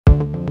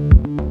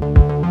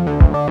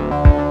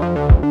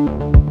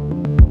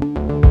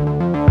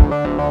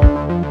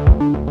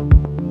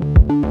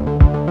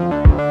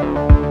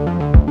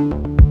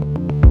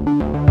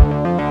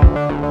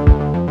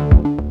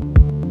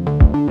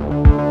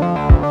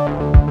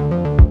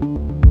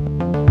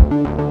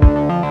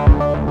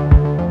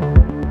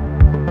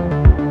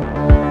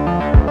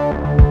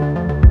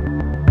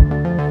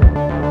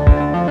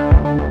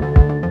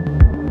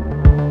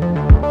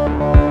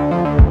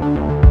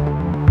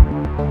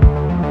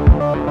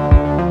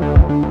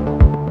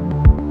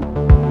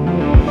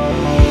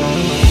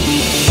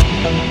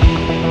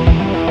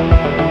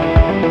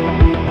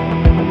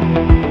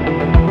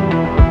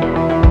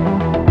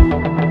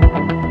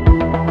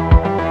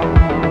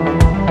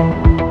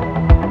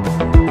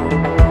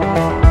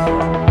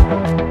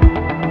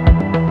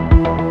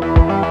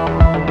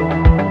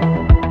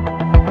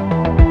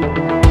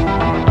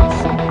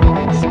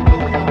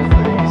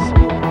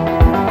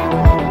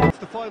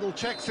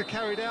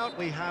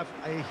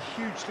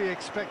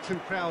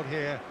expectant crowd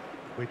here.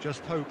 We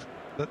just hope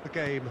that the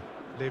game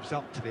lives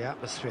up to the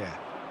atmosphere.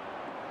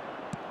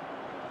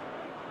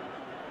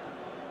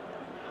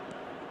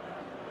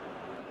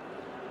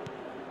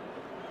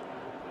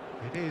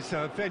 It is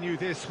a venue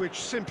this which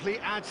simply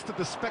adds to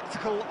the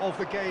spectacle of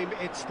the game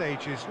it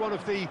stages. One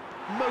of the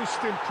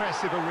most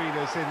impressive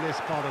arenas in this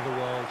part of the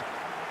world.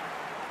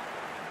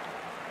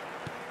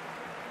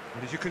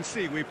 And as you can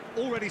see, we've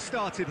already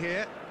started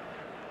here.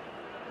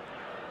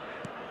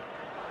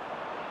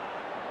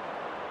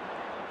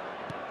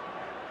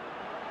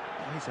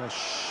 He's a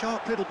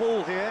sharp little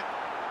ball here.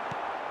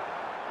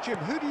 Jim,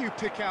 who do you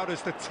pick out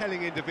as the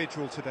telling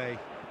individual today?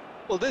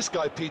 Well, this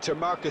guy, Peter,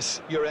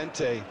 Marcus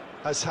Llorente,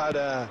 has had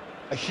a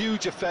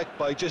huge effect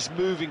by just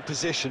moving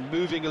position,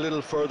 moving a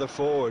little further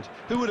forward.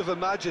 Who would have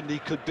imagined he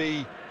could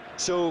be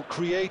so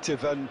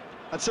creative and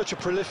such a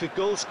prolific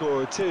goal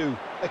scorer too?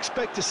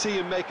 Expect to see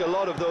him make a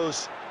lot of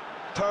those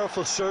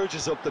powerful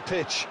surges up the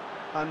pitch,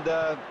 and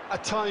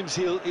at times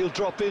he'll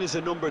drop in as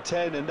a number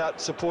 10 in that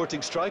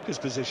supporting striker's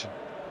position.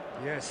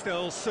 Yes,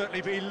 they'll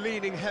certainly be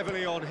leaning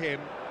heavily on him.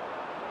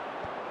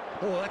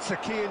 Oh, that's a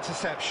key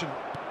interception.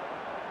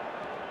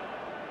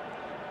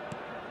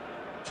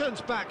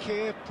 Turns back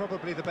here,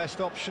 probably the best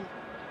option.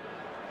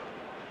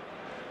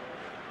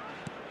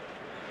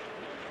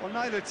 Well,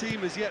 neither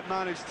team has yet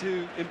managed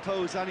to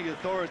impose any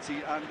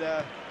authority,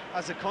 and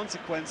as a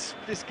consequence,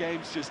 this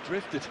game's just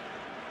drifted.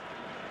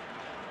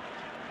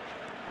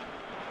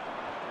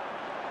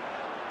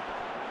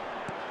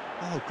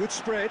 Oh, good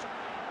spread.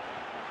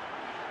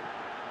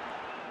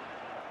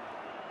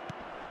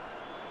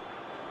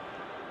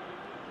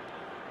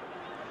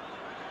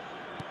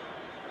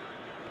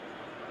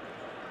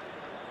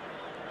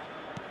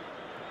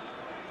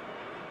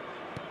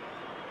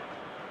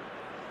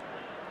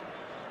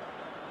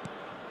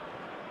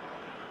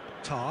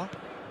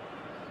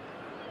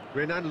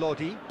 Renan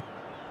Lodi,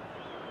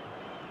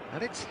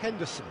 and it's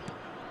Henderson.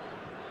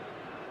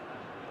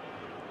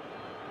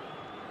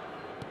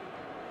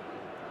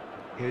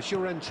 Here's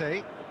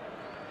Llorente.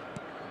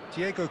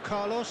 Diego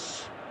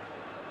Carlos.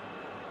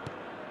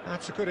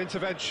 That's a good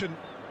intervention.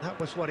 That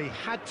was what he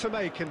had to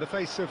make in the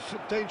face of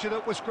danger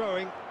that was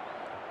growing.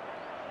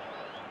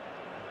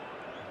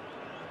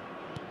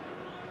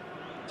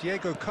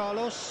 Diego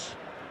Carlos.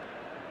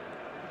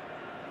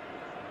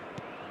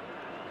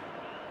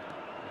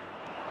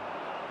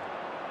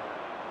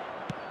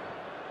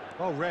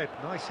 Oh, Red,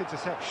 nice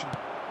interception.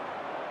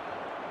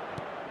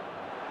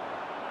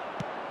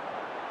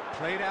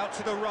 Played out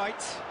to the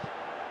right.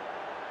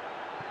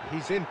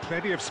 He's in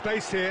plenty of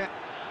space here.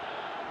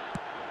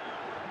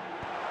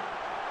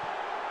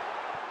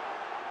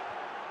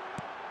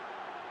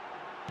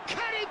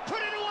 Can he put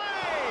it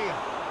away?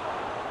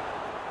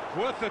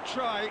 Worth a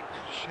try.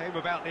 Shame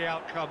about the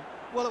outcome.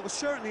 Well, it was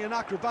certainly an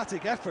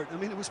acrobatic effort. I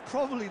mean, it was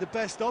probably the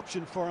best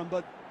option for him,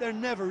 but they're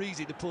never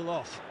easy to pull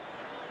off.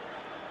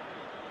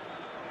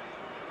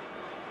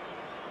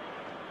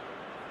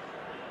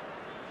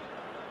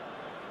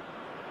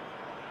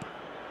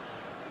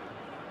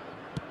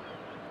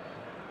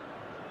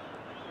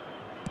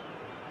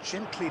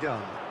 Gently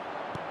done.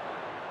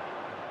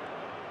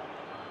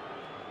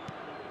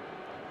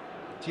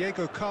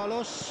 Diego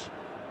Carlos.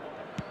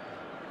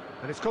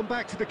 And it's gone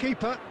back to the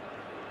keeper.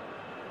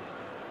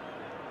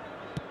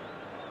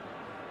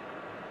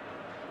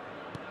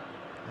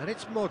 And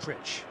it's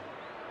Modric.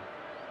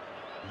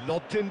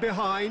 Lobbed in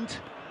behind.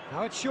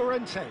 Now it's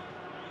Llorente.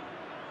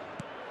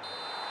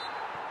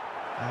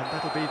 And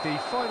that'll be the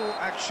final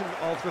action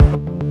of the...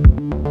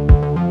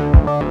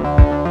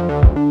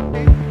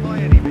 by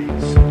any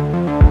means.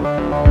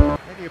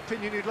 Any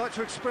opinion you'd like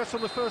to express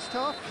on the first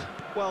half?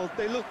 Well,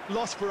 they look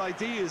lost for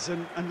ideas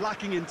and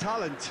lacking in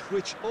talent,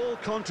 which all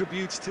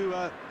contributes to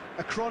a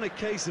chronic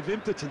case of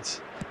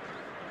impotence.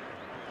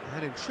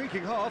 An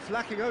intriguing half,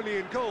 lacking only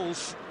in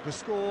goals. The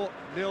score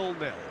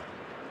 0-0.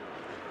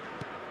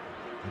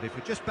 And if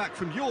you're just back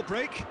from your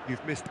break,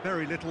 you've missed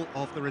very little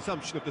of the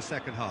resumption of the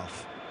second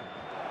half.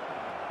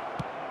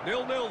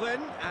 0-0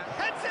 then, and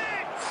heads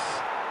it!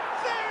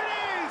 There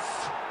it is!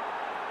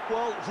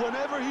 Well,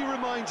 whenever he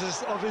reminds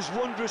us of his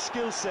wondrous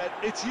skill set,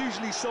 it's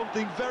usually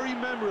something very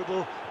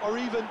memorable or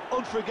even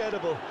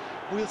unforgettable.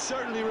 We'll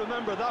certainly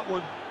remember that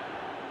one.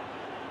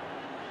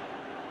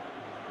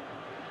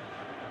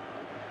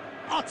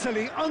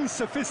 Utterly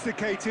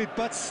unsophisticated,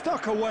 but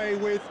stuck away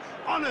with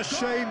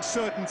unashamed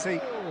certainty.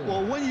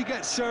 Well, when you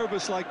get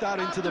service like that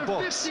into the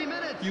box,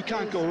 you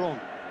can't go wrong.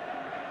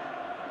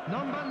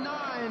 Number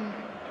 9,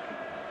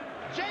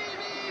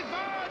 Jamie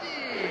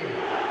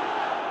Vardy.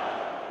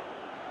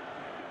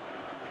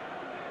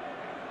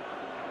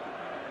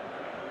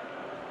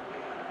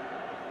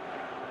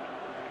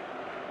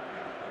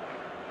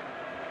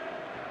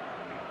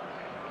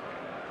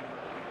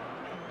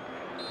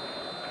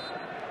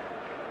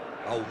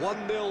 A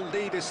 1-0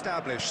 lead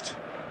established.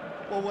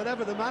 Well,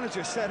 whatever the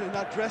manager said in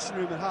that dressing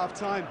room at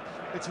half-time,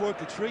 it's worth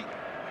the treat.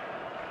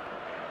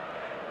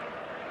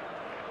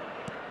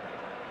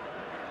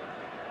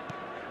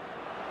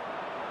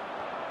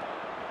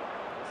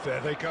 There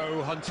they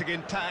go, hunting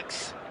in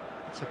packs.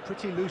 It's a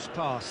pretty loose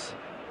pass.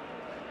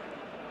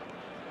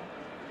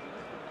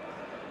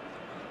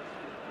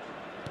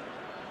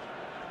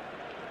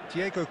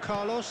 Diego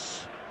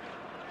Carlos.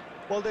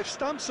 Well, they've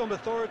stamped some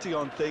authority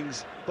on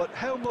things, but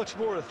how much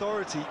more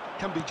authority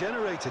can be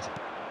generated?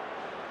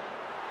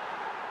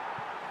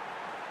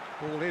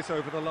 Ball is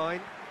over the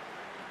line.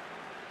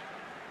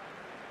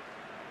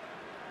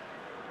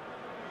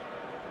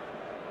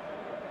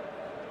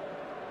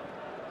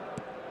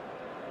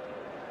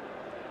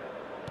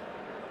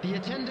 The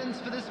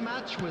attendance for this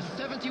match was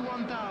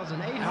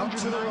 71,898. Out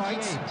to the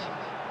right.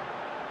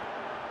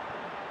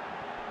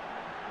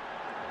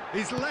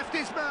 He's left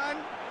his man.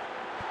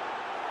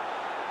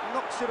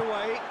 Knocks it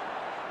away.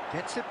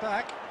 Gets it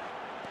back.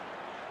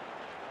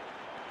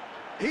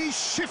 He's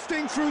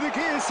shifting through the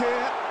gears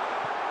here.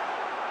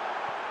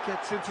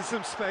 Gets into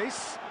some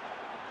space.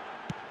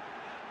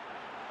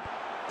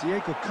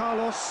 Diego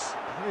Carlos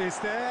is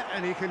there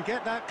and he can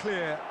get that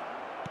clear.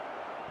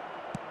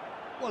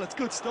 Well, it's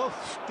good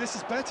stuff. This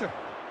is better.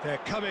 They're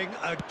coming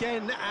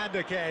again and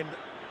again.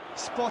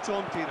 Spot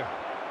on, Peter.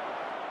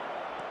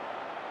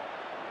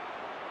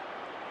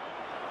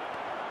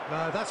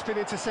 No, that's been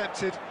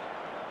intercepted.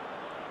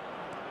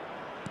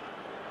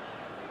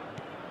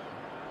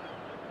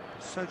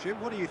 So, Jim,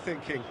 what are you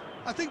thinking?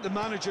 I think the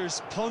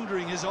manager's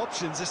pondering his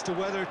options as to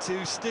whether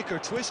to stick or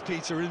twist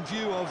Peter in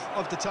view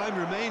of the time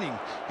remaining.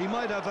 He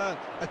might have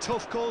a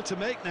tough call to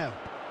make now.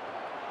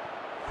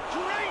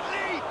 Great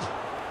leap!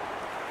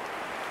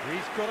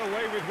 He's got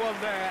away with one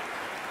there.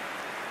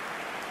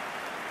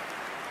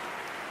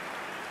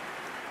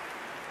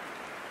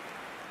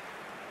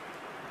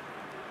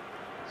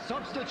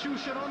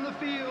 Substitution on the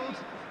field.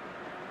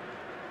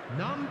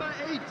 Number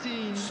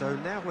 18. So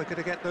now we're going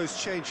to get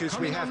those changes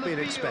we have been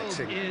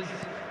expecting. Is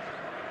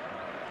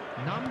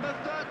number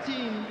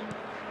 13.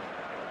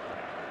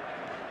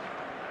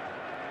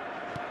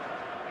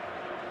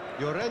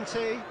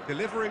 Llorente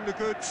delivering the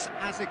goods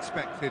as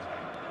expected.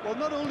 Well,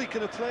 not only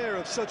can a player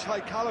of such high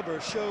calibre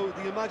show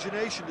the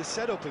imagination to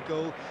set up a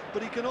goal,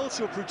 but he can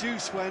also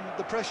produce when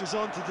the pressure's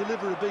on to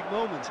deliver a big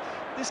moment.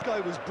 This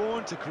guy was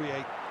born to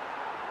create.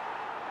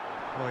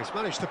 Well, he's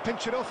managed to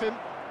pinch it off him.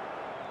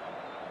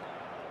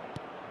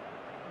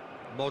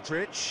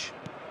 Modric.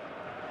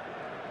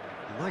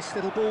 Nice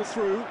little ball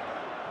through.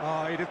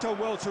 Oh, he'd have done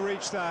well to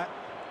reach that.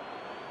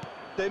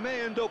 They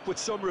may end up with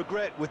some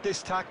regret with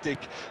this tactic,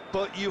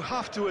 but you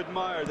have to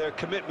admire their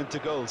commitment to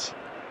goals.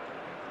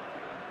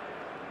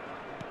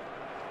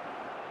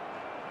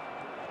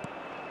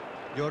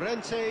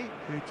 Llorente,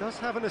 who does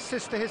have an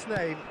assist to his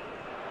name.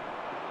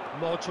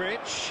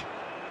 Modric.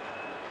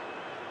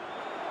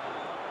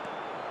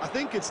 I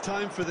think it's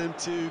time for them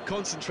to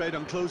concentrate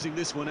on closing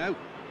this one out.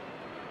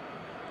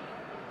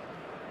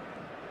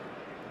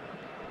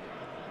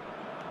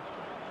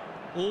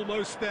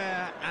 Almost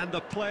there, and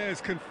the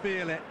players can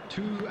feel it.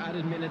 2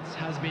 added minutes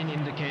has been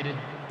indicated.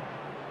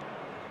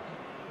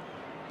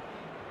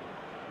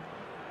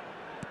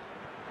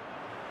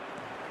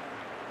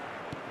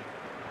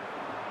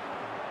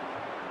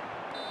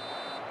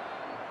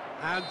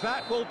 And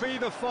that will be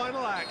the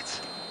final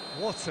act.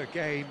 What a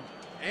game.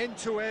 End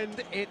to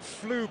end, it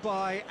flew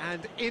by,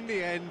 and in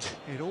the end,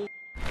 it all...